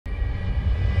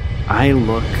I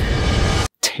look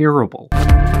terrible.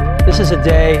 This is a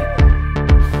day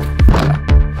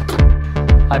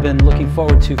I've been looking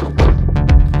forward to.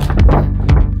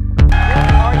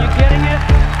 Are you getting it?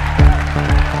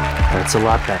 That's a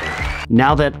lot better.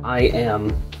 Now that I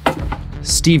am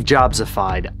Steve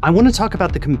Jobsified, I want to talk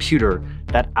about the computer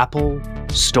that Apple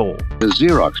stole. The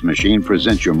Xerox machine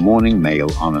presents your morning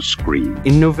mail on a screen.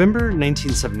 In November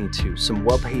 1972, some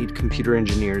well-paid computer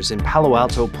engineers in Palo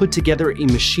Alto put together a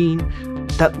machine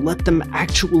that let them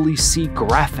actually see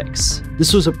graphics.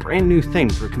 This was a brand new thing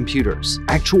for computers.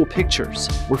 Actual pictures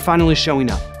were finally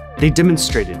showing up. They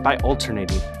demonstrated by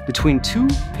alternating between two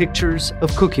pictures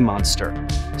of Cookie Monster,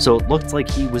 so it looked like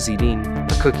he was eating a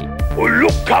cookie.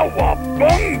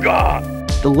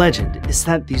 The legend is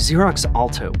that the Xerox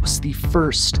Alto was the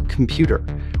first computer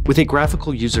with a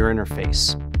graphical user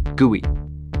interface, GUI,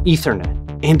 Ethernet,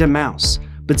 and a mouse,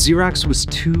 but Xerox was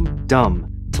too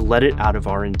dumb to let it out of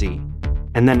R&D.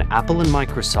 And then Apple and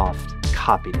Microsoft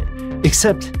copied it.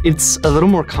 Except it's a little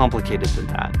more complicated than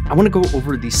that. I want to go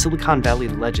over the Silicon Valley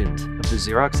legend of the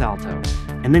Xerox Alto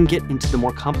and then get into the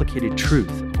more complicated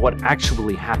truth of what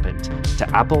actually happened to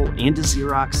Apple and to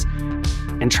Xerox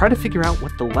and try to figure out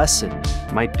what the lesson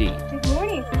might be. Good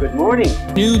morning. Good morning.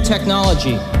 New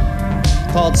technology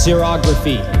called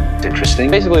xerography. It's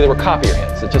interesting. Basically, they were copier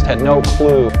hits that just had no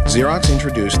clue. Xerox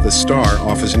introduced the STAR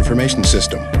Office Information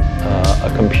System.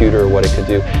 A computer, what it could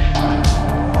do.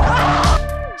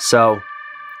 So,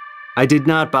 I did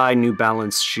not buy New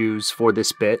Balance shoes for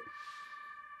this bit.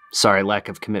 Sorry, lack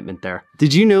of commitment there.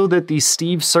 Did you know that the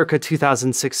Steve circa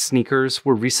 2006 sneakers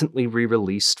were recently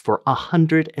re-released for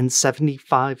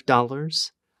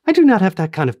 $175? I do not have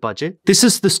that kind of budget. This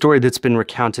is the story that's been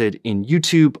recounted in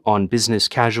YouTube, on Business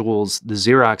Casuals, the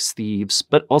Xerox Thieves,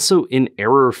 but also in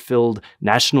error-filled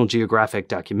National Geographic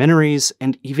documentaries,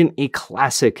 and even a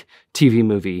classic TV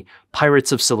movie,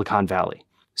 Pirates of Silicon Valley.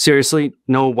 Seriously,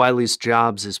 Noah Wiley's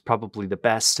Jobs is probably the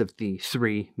best of the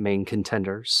three main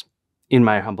contenders, in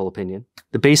my humble opinion.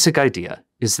 The basic idea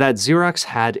is that Xerox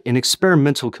had an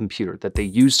experimental computer that they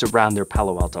used around their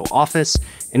Palo Alto office,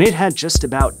 and it had just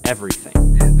about everything.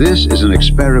 This is an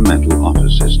experimental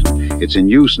office system. It's in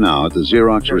use now at the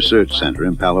Xerox Research Center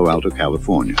in Palo Alto,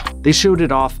 California. They showed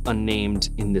it off unnamed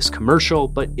in this commercial,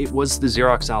 but it was the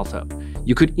Xerox Alto.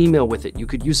 You could email with it, you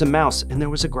could use a mouse, and there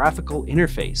was a graphical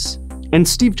interface. And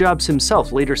Steve Jobs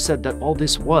himself later said that all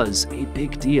this was a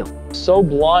big deal. So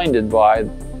blinded by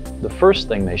the first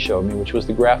thing they showed me, which was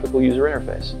the graphical user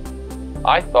interface.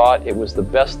 I thought it was the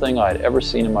best thing I'd ever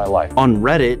seen in my life. On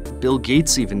Reddit, Bill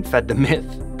Gates even fed the myth.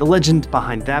 The legend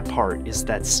behind that part is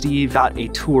that Steve got a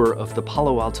tour of the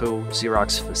Palo Alto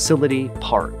Xerox facility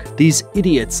park. These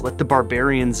idiots let the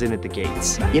barbarians in at the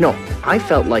gates. You know, I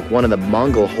felt like one of the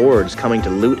Mongol hordes coming to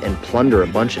loot and plunder a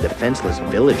bunch of defenseless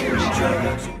villagers.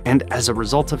 And as a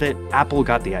result of it, Apple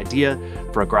got the idea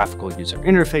for a graphical user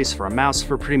interface, for a mouse,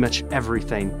 for pretty much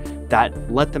everything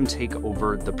that let them take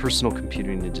over the personal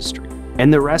computing industry.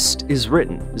 And the rest is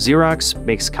written. Xerox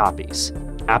makes copies.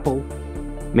 Apple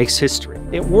makes history.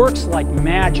 It works like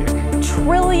magic. $1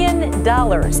 trillion in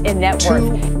net worth.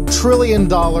 $2 trillion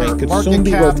market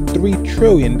cap. Worth $3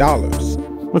 trillion.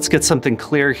 Let's get something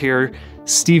clear here.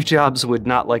 Steve Jobs would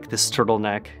not like this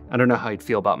turtleneck. I don't know how he'd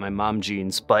feel about my mom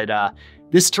jeans, but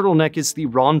this turtleneck is the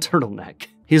wrong turtleneck.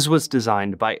 His was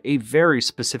designed by a very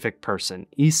specific person,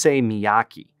 Issei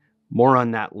Miyake. More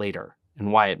on that later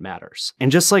and why it matters.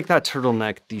 And just like that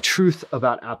turtleneck, the truth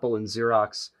about Apple and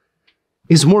Xerox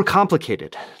is more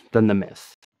complicated than the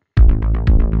myth.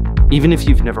 Even if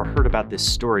you've never heard about this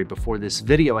story before this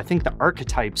video, I think the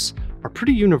archetypes are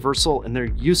pretty universal and they're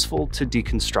useful to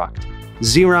deconstruct.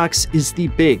 Xerox is the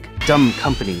big, dumb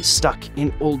company stuck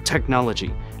in old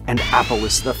technology, and Apple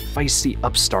is the feisty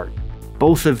upstart.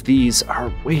 Both of these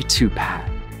are way too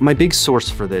bad. My big source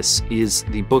for this is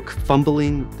the book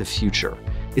Fumbling the Future.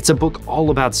 It's a book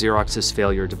all about Xerox's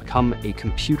failure to become a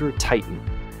computer titan.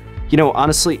 You know,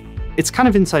 honestly, it's kind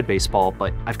of inside baseball,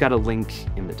 but I've got a link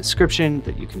in the description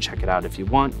that you can check it out if you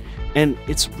want. And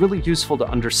it's really useful to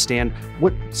understand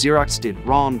what Xerox did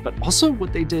wrong, but also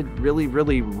what they did really,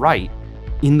 really right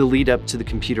in the lead up to the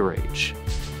computer age.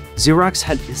 Xerox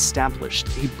had established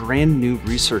a brand new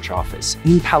research office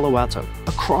in Palo Alto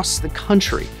across the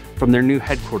country from their new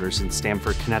headquarters in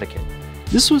Stamford, Connecticut.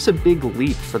 This was a big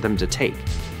leap for them to take,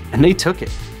 and they took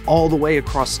it all the way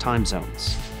across time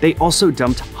zones. They also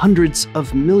dumped hundreds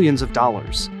of millions of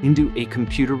dollars into a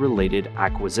computer-related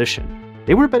acquisition.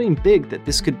 They were betting big that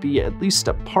this could be at least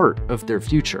a part of their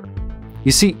future.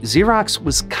 You see, Xerox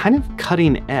was kind of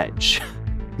cutting edge.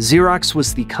 Xerox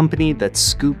was the company that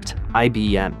scooped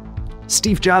IBM.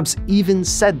 Steve Jobs even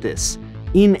said this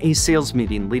in a sales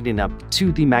meeting leading up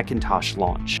to the Macintosh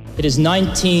launch. It is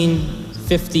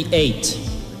 1958.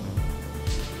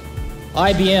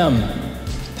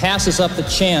 IBM passes up the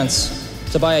chance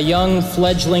to buy a young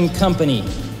fledgling company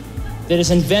that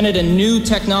has invented a new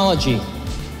technology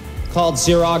called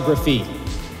xerography.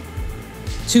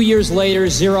 2 years later,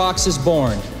 Xerox is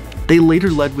born. They later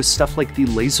led with stuff like the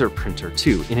laser printer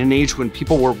too, in an age when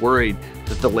people were worried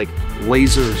that the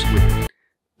lasers would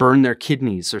burn their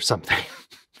kidneys or something.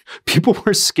 People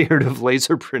were scared of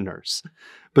laser printers,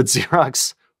 but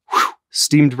Xerox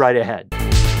steamed right ahead.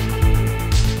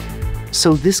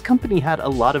 So this company had a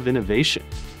lot of innovation.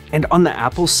 And on the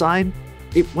Apple side,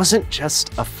 it wasn't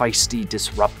just a feisty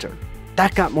disruptor.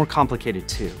 That got more complicated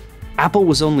too. Apple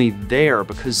was only there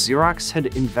because Xerox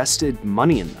had invested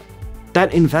money in them.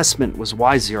 That investment was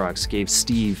why Xerox gave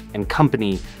Steve and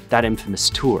company that infamous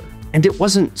tour. And it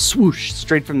wasn't swoosh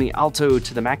straight from the Alto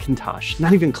to the Macintosh,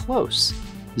 not even close.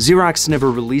 Xerox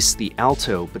never released the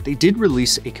Alto, but they did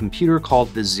release a computer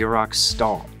called the Xerox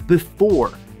Star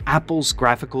before Apple's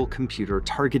graphical computer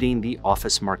targeting the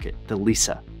office market, the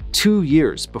Lisa. 2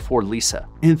 years before Lisa,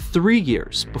 and 3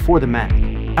 years before the Mac.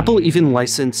 Apple even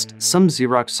licensed some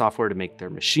Xerox software to make their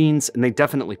machines, and they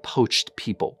definitely poached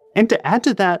people. And to add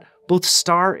to that, both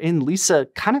Star and Lisa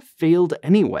kind of failed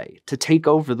anyway to take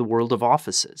over the world of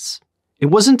offices. It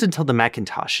wasn't until the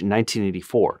Macintosh in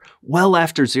 1984, well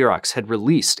after Xerox had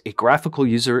released a graphical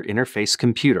user interface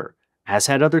computer, as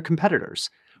had other competitors,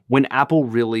 when Apple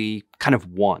really kind of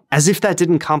won. As if that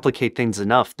didn't complicate things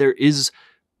enough, there is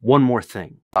one more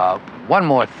thing. One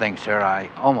more thing, sir. I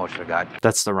almost forgot.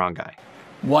 That's the wrong guy.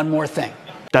 One more thing.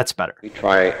 That's better. We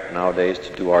try nowadays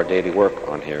to do our daily work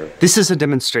on here. This is a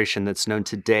demonstration that's known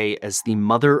today as the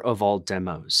mother of all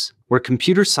demos, where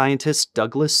computer scientist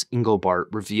Douglas Engelbart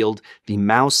revealed the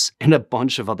mouse and a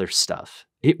bunch of other stuff.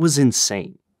 It was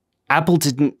insane. Apple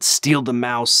didn't steal the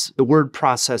mouse, the word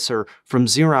processor, from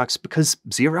Xerox because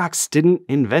Xerox didn't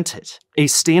invent it. A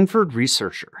Stanford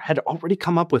researcher had already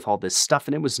come up with all this stuff,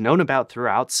 and it was known about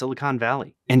throughout Silicon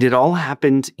Valley. And it all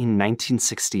happened in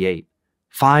 1968,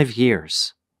 5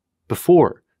 years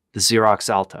before the Xerox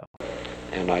Alto.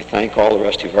 And I thank all the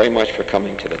rest of you very much for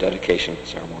coming to the dedication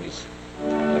ceremonies.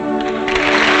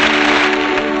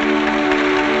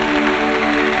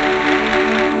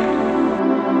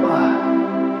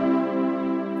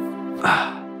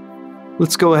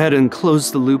 Let's go ahead and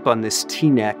close the loop on this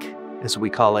T-neck, as we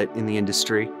call it in the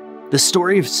industry. The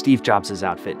story of Steve Jobs'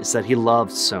 outfit is that he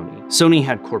loved Sony. Sony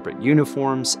had corporate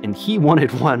uniforms, and he wanted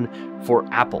one for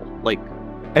Apple. Like,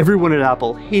 everyone at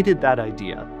Apple hated that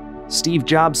idea. Steve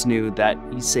Jobs knew that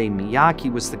Issei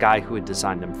Miyake was the guy who had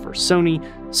designed them for Sony,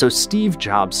 so Steve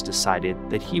Jobs decided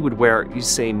that he would wear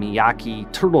Issei Miyake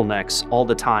turtlenecks all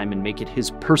the time and make it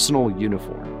his personal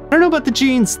uniform. I don't know about the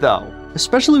jeans, though.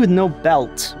 Especially with no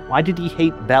belt. Why did he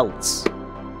hate belts?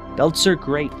 Belts are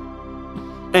great.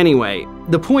 Anyway,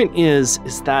 the point is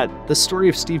that the story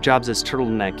of Steve Jobs'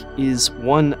 turtleneck is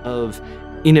one of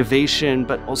innovation,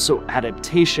 but also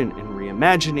adaptation and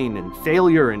reimagining and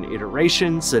failure and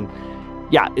iterations. And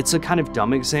yeah, it's a kind of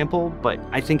dumb example, but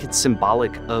I think it's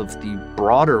symbolic of the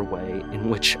broader way in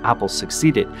which Apple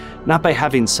succeeded, not by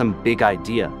having some big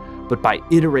idea, but by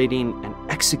iterating and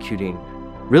executing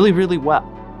really, really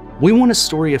well. We want a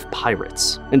story of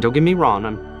pirates. And don't get me wrong,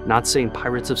 I'm not saying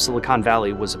Pirates of Silicon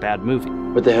Valley was a bad movie.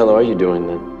 What the hell are you doing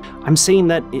then? I'm saying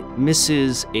that it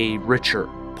misses a richer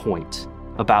point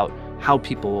about how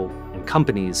people and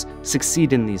companies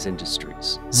succeed in these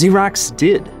industries. Xerox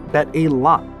did bet a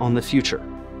lot on the future,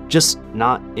 just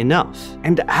not enough.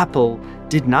 And Apple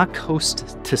did not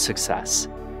coast to success.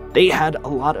 They had a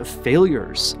lot of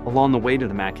failures along the way to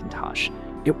the Macintosh.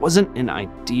 It wasn't an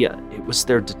idea, it was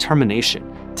their determination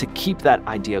to keep that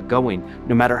idea going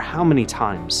no matter how many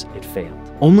times it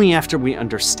failed. Only after we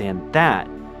understand that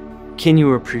can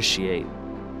you appreciate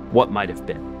what might have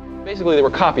been. Basically, they were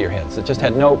copier heads that just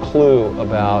had no clue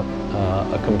about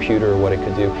a computer or what it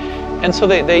could do. And so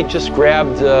they just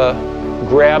grabbed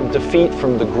defeat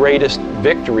from the greatest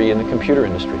victory in the computer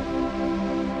industry.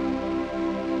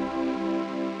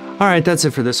 All right, that's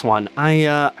it for this one.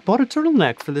 I bought a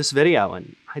turtleneck for this video,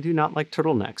 and I do not like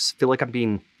turtlenecks. I feel like I'm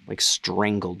being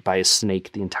strangled by a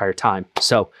snake the entire time.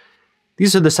 So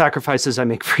these are the sacrifices I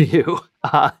make for you.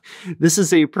 This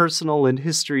is a personal and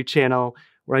history channel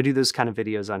where I do those kind of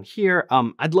videos on here.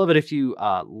 I'd love it if you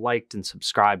liked and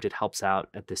subscribed. It helps out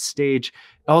at this stage.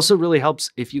 It also really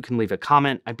helps if you can leave a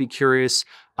comment. I'd be curious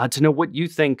to know what you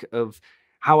think of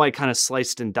how I kind of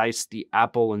sliced and diced the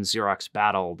Apple and Xerox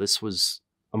battle. This was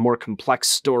a more complex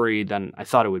story than I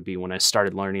thought it would be when I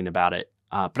started learning about it.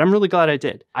 But I'm really glad I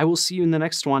did. I will see you in the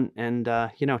next one and,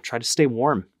 try to stay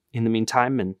warm in the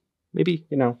meantime and maybe,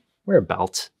 wear a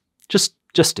belt. Just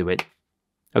do it.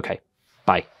 Okay,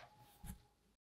 bye.